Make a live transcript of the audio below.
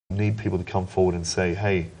need people to come forward and say,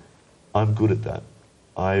 hey, I'm good at that.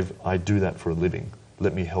 I do that for a living.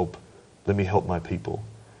 Let me help my people.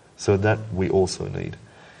 So that we also need.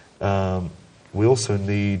 We also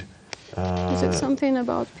need is it something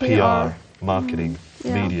about PR, marketing,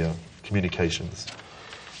 media, communications.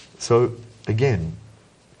 So again,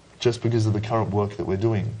 just because of the current work that we're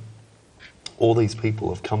doing, all these people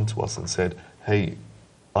have come to us and said, hey,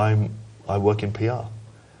 I work in PR,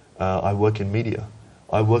 I work in media,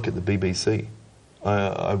 I work at the BBC,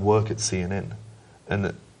 I work at CNN,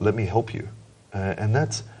 and let me help you. And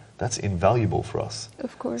that's invaluable for us.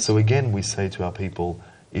 Of course. So again, we say to our people,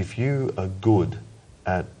 if you are good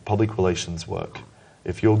at public relations work,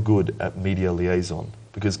 if you're good at media liaison,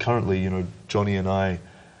 because currently, you know, Johnny and I,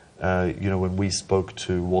 you know, when we spoke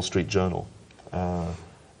to Wall Street Journal,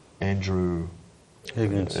 Andrew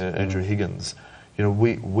Higgins, you know,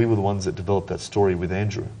 we were the ones that developed that story with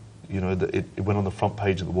Andrew. You know, it went on the front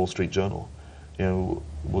page of the Wall Street Journal. You know,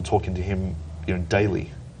 we're talking to him, you know,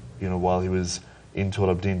 daily, you know, while he was in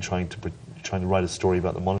Tor Abdin trying to write a story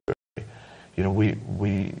about the monarchy. You know,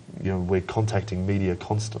 we're contacting media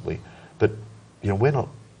constantly, but you know, we're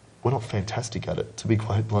not fantastic at it. To be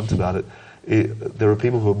quite blunt about it, there are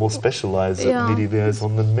people who are more specialised at media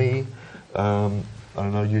liaison than me. I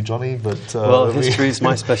don't know you, Johnny, but well, history is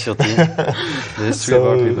my specialty. The history of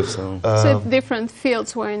our people. So it's different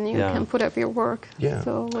fields where you can put up your work. Yeah.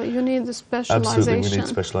 So you need the specialization. Absolutely, we need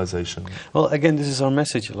specialisation. Well, again, this is our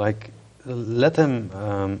message. Like, let them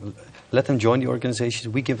join the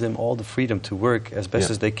organization. We give them all the freedom to work as best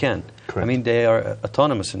as they can. Correct. I mean, they are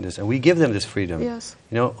autonomous in this, and we give them this freedom. Yes.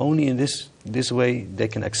 You know, only in this way they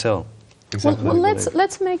can excel. Exactly. Well,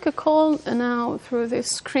 let's make a call now through this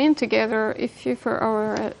screen together. If you, for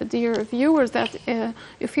our dear viewers, that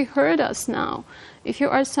if you heard us now, if you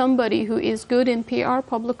are somebody who is good in PR,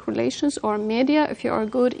 public relations, or media, if you are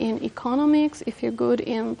good in economics, if you're good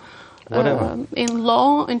in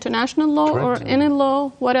law, international law, Correct. or any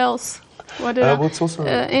law, what else? It's also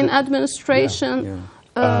in administration.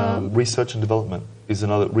 Research and development is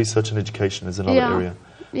another. Research and education is another area.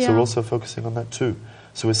 So we're also focusing on that too.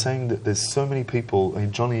 So we're saying that there's so many people. I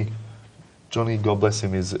mean, Johnny, God bless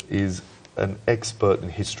him, is an expert in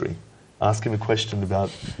history. Ask him a question about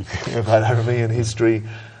Aramean history.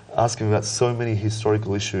 Ask him about so many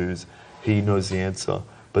historical issues. He knows the answer.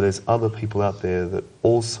 But there's other people out there that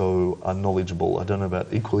also are knowledgeable. I don't know about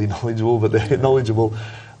equally knowledgeable, but they're knowledgeable.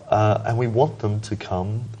 And we want them to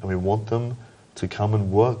come, and we want them to come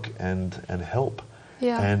and work and help.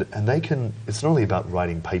 Yeah. And they can. It's not only about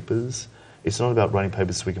writing papers. It's not about writing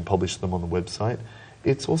papers so we can publish them on the website.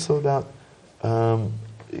 It's also about,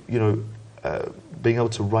 being able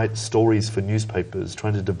to write stories for newspapers,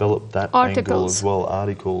 trying to develop that angle as well,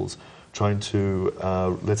 articles, trying to,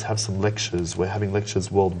 let's have some lectures. We're having lectures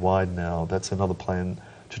worldwide now. That's another plan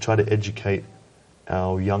to try to educate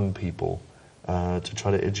our young people, to try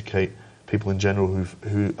to educate people in general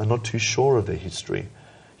who are not too sure of their history.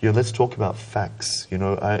 You know, let's talk about facts. You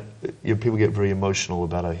know, people get very emotional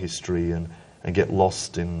about our history and get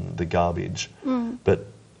lost in the garbage. But,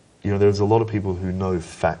 you know, there's a lot of people who know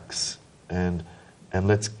facts, and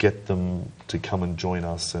let's get them to come and join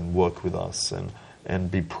us and work with us and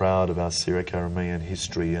be proud of our Syriac Aramean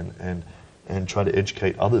history and try to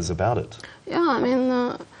educate others about it. Yeah, I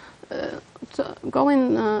mean,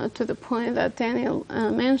 going to the point that Daniel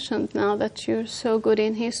mentioned now, that you're so good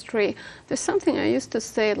in history, there's something I used to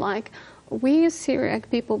say, like, we Syriac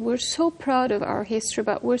people, we're so proud of our history,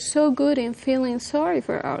 but we're so good in feeling sorry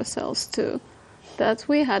for ourselves too. That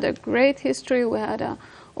we had a great history, we had a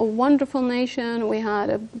wonderful nation, we had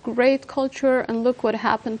a great culture, and look what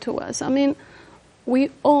happened to us. I mean, we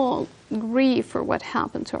all grieve for what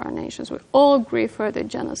happened to our nations. We all grieve for the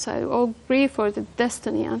genocide. We all grieve for the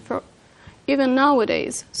destiny and for even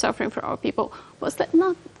nowadays suffering for our people. Was that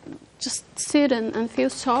not just sit and feel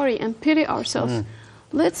sorry and pity ourselves?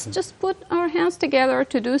 Let's just put our hands together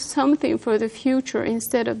to do something for the future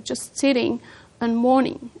instead of just sitting and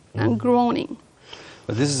mourning and groaning.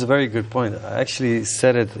 But this is a very good point. I actually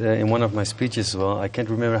said it in one of my speeches as well. I can't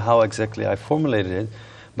remember how exactly I formulated it,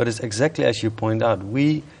 but it's exactly as you point out.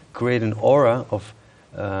 We create an aura of,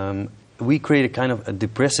 we create a kind of a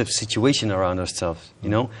depressive situation around ourselves, you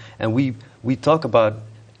know, and we talk about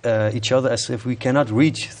each other as if we cannot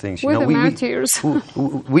reach things. We're the martyrs.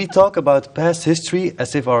 We talk about past history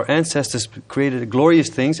as if our ancestors created glorious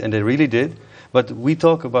things, and they really did. But we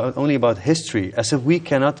talk only about history as if we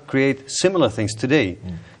cannot create similar things today.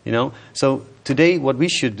 You know. So today, what we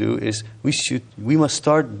should do is we must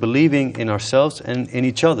start believing in ourselves and in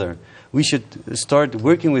each other. We should start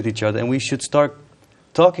working with each other, and we should start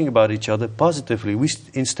talking about each other positively.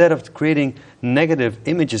 Instead of creating negative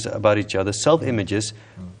images about each other, self-images,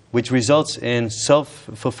 which results in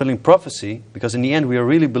self-fulfilling prophecy, because in the end we are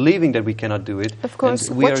really believing that we cannot do it. Of course,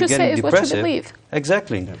 and we what are you getting say is depressive. what you believe.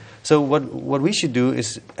 Exactly. Yeah. So what we should do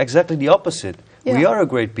is exactly the opposite. Yeah. We are a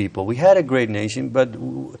great people. We had a great nation, but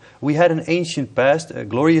we had an ancient past, a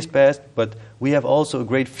glorious past, but we have also a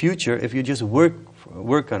great future if you just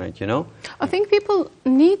work on it, you know? I think people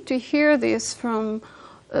need to hear this from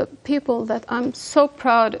people that I'm so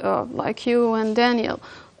proud of, like you and Daniel.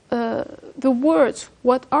 The words,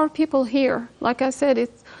 what our people hear, like I said,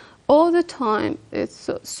 it's all the time, it's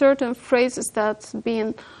certain phrases that's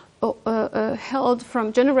been held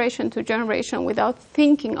from generation to generation without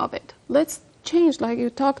thinking of it. Let's change, like you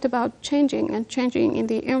talked about changing in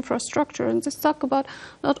the infrastructure, and just talk about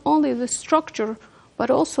not only the structure, but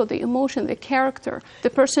also the emotion, the character, the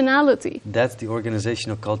personality. That's the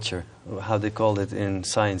organizational culture, how they call it in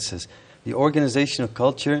sciences. The organizational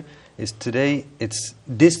culture is today,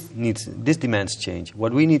 this demands change.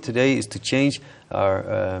 What we need today is to change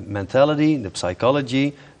our mentality, the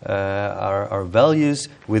psychology, our values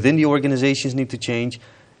within the organizations need to change.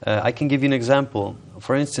 I can give you an example.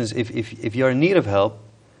 For instance, if you are in need of help,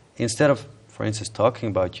 instead of, for instance, talking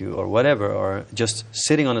about you or whatever, or just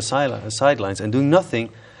sitting on the sidelines and doing nothing,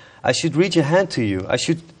 I should reach a hand to you. I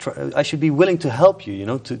should be willing to help you, you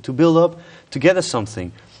know, to build up together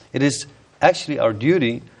something. It is actually our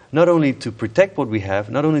duty not only to protect what we have,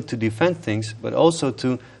 not only to defend things, but also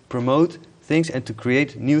to promote things and to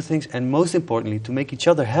create new things, and most importantly, to make each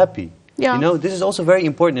other happy. Yeah. You know, this is also very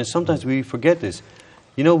important, and sometimes we forget this.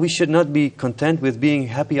 You know, we should not be content with being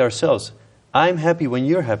happy ourselves. I'm happy when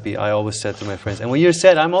you're happy, I always said to my friends. And when you're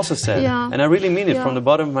sad, I'm also sad. Yeah. And I really mean it from the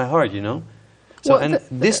bottom of my heart, you know. So, well, and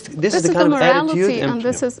this is the kind of attitude. And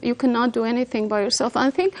this is, you cannot do anything by yourself. I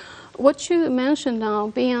think what you mentioned now,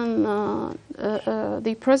 being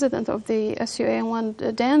the president of the SUA, and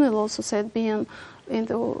what Daniel also said, being in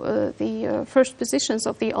the first positions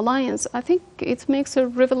of the alliance, I think it makes a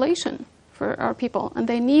revelation for our people, and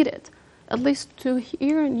they need it, at least to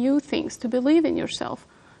hear new things, to believe in yourself,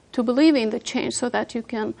 to believe in the change so that you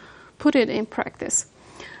can put it in practice.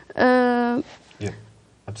 Yeah,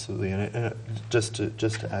 absolutely. And just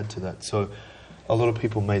to add to that, so a lot of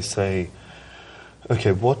people may say,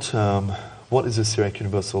 okay, what is the Syriac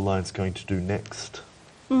Universal Alliance going to do next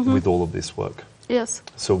with all of this work? Yes.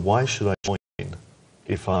 So why should I join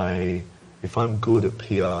if I'm good at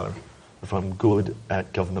PR, if I'm good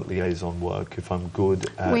at government liaison work, if I'm good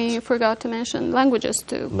at... We forgot to mention languages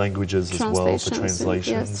too. Languages as well, for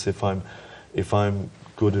translations. Yes. If I'm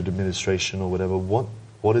good at administration or whatever,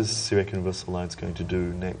 what is Syriac Universal Alliance going to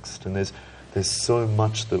do next? And there's so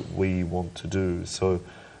much that we want to do. So,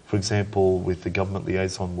 for example, with the government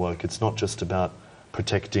liaison work, it's not just about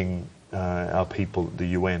protecting our people at the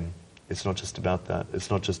UN. It's not just about that. It's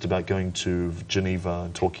not just about going to Geneva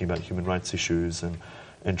and talking about human rights issues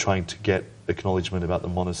and trying to get acknowledgement about the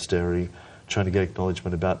monastery, trying to get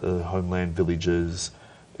acknowledgement about the homeland villages.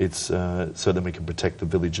 It's so that we can protect the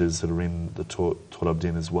villages that are in the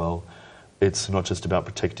Torabdin as well. It's not just about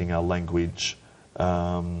protecting our language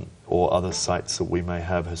or other sites that we may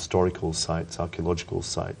have, historical sites, archaeological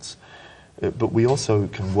sites. But we also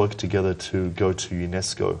can work together to go to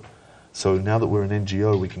UNESCO. So now that we're an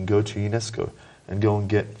NGO, we can go to UNESCO and go and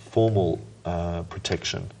get formal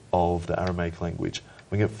protection of the Aramaic language.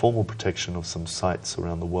 We get formal protection of some sites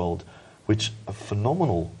around the world, which are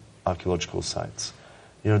phenomenal archaeological sites.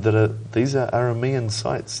 You know, these are Aramean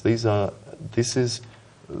sites. This is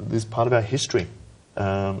part of our history.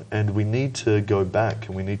 And we need to go back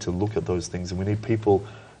and we need to look at those things, and we need people.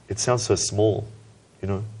 It sounds so small, you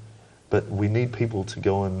know, but we need people to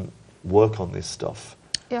go and work on this stuff.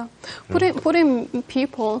 Yeah, put in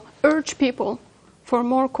people, urge people for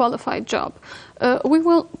more qualified job. We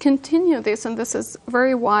will continue this, and this is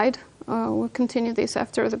very wide. We'll continue this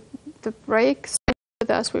after the break. Stay with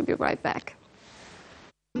us, we'll be right back.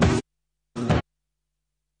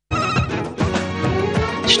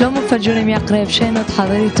 شلون مفجرين يقرب شينو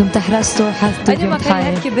تحضريتم تحرستو حثتو يوم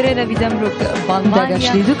تحايل هكي برينا بدمرك بالمانيا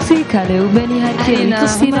داقش لي دوكسي كالي وبني هكي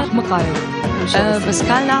تصيرك مقارب بس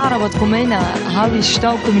كالنا عربت قمينا هاوي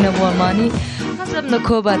شتاوكم من أبوالماني حسبنا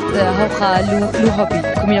كوبت هوخا لو هوبي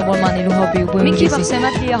كم أبوالماني لو هوبي وبوين كيف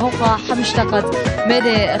سمعت لي هوخا حمشتقت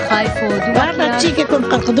مدى خايفو بعد تيجي كن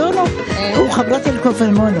قرقدونه وخبرات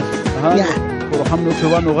الكوفرمونو يا وحملوا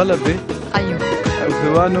ثوانو غلبة أيوه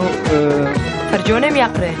ثوانو فرجوني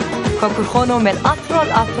ميقري كوكرخونو من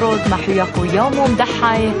الأفرود محيقو يومو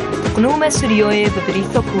مدحاي قنومة سريوية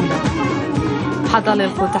ببريثو كولا حضل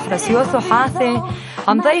الكو تحرسيوثو حاثي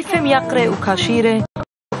عم ضيفي ميقري وكاشيري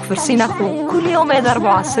فرسيناخو كل يوم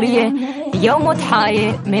 4 عصرية يوم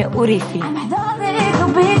ضحاية ما أوريفي